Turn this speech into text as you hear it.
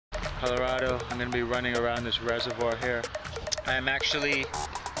Colorado. I'm gonna be running around this reservoir here. I'm actually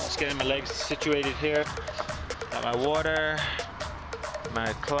just getting my legs situated here. Got my water,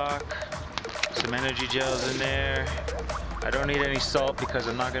 my clock, some energy gels in there. I don't need any salt because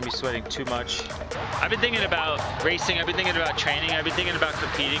I'm not gonna be sweating too much. I've been thinking about racing, I've been thinking about training, I've been thinking about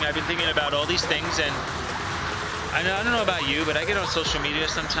competing, I've been thinking about all these things, and I don't know about you, but I get on social media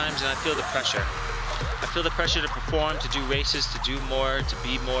sometimes and I feel the pressure. I feel the pressure to perform, to do races, to do more, to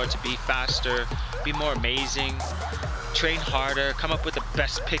be faster, be more amazing, train harder, come up with the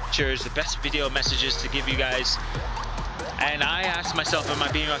best pictures, the best video messages to give you guys. And I ask myself, am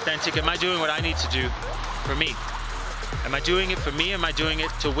I being authentic? Am I doing what I need to do for me? Am I doing it for me? Am I doing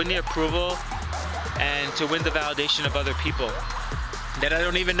it to win the approval and to win the validation of other people that I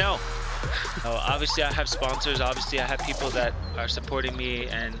don't even know? Obviously I have sponsors, obviously I have people that are supporting me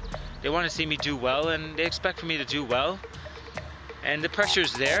and they want to see me do well and they expect for me to do well. And the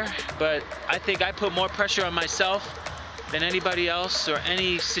pressure's there, but I think I put more pressure on myself than anybody else or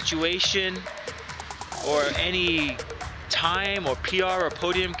any situation or any time or PR or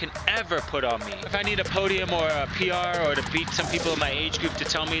podium can ever put on me. If I need a podium or a PR or to beat some people in my age group to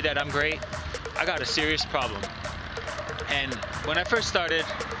tell me that I'm great, I got a serious problem. And when I first started,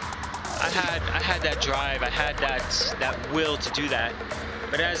 I had that drive, I had that will to do that.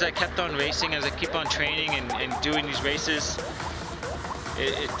 But as I kept on racing, as I keep on training and doing these races,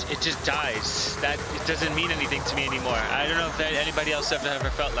 it just dies. It doesn't mean anything to me anymore. I don't know if anybody else ever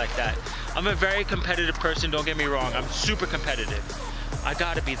felt like that. I'm a very competitive person, don't get me wrong. I'm super competitive. I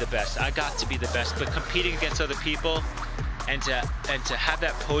gotta be the best, I got to be the best. But competing against other people and to have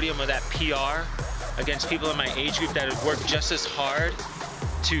that podium or that PR against people in my age group that have worked just as hard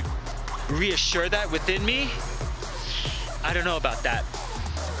to reassure that within me, I don't know about that.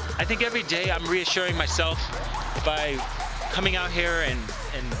 I think every day I'm reassuring myself by coming out here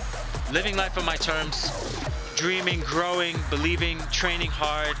and living life on my terms, dreaming, growing, believing, training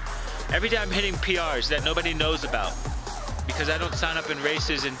hard. Every day I'm hitting PRs that nobody knows about because I don't sign up in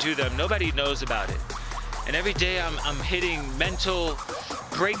races and do them. Nobody knows about it. And every day I'm hitting mental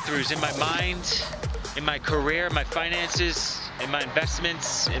breakthroughs in my mind, in my career, my finances, in my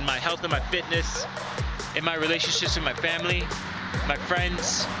investments, in my health and my fitness, in my relationships with my family, my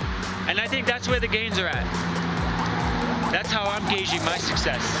friends. And I think that's where the gains are at. That's how I'm gauging my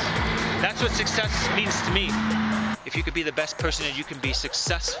success. That's what success means to me. If you could be the best person that you can be,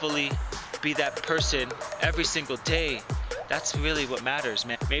 successfully be that person every single day, that's really what matters,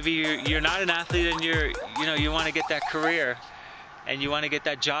 man. Maybe you're not an athlete and you want to get that career and you want to get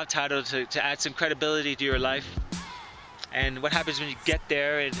that job title to add some credibility to your life. And what happens when you get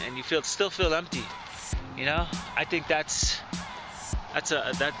there and you still feel empty? You know, I think that's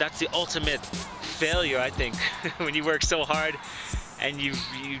the ultimate failure, I think. When you work so hard and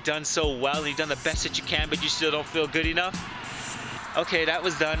you've done so well and you've done the best that you can, but you still don't feel good enough. Okay, that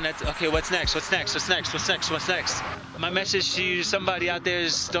was done. Okay, what's next? What's next? What's next? What's next? What's next? My message to you, somebody out there,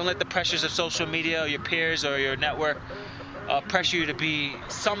 is don't let the pressures of social media or your peers or your network pressure you to be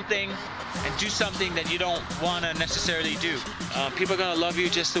something and do something that you don't want to necessarily do. People are going to love you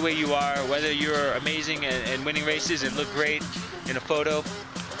just the way you are, whether you're amazing and winning races and look great in a photo,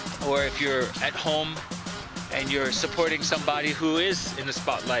 or if you're at home and you're supporting somebody who is in the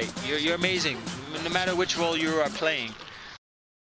spotlight. You're amazing, no matter which role you are playing.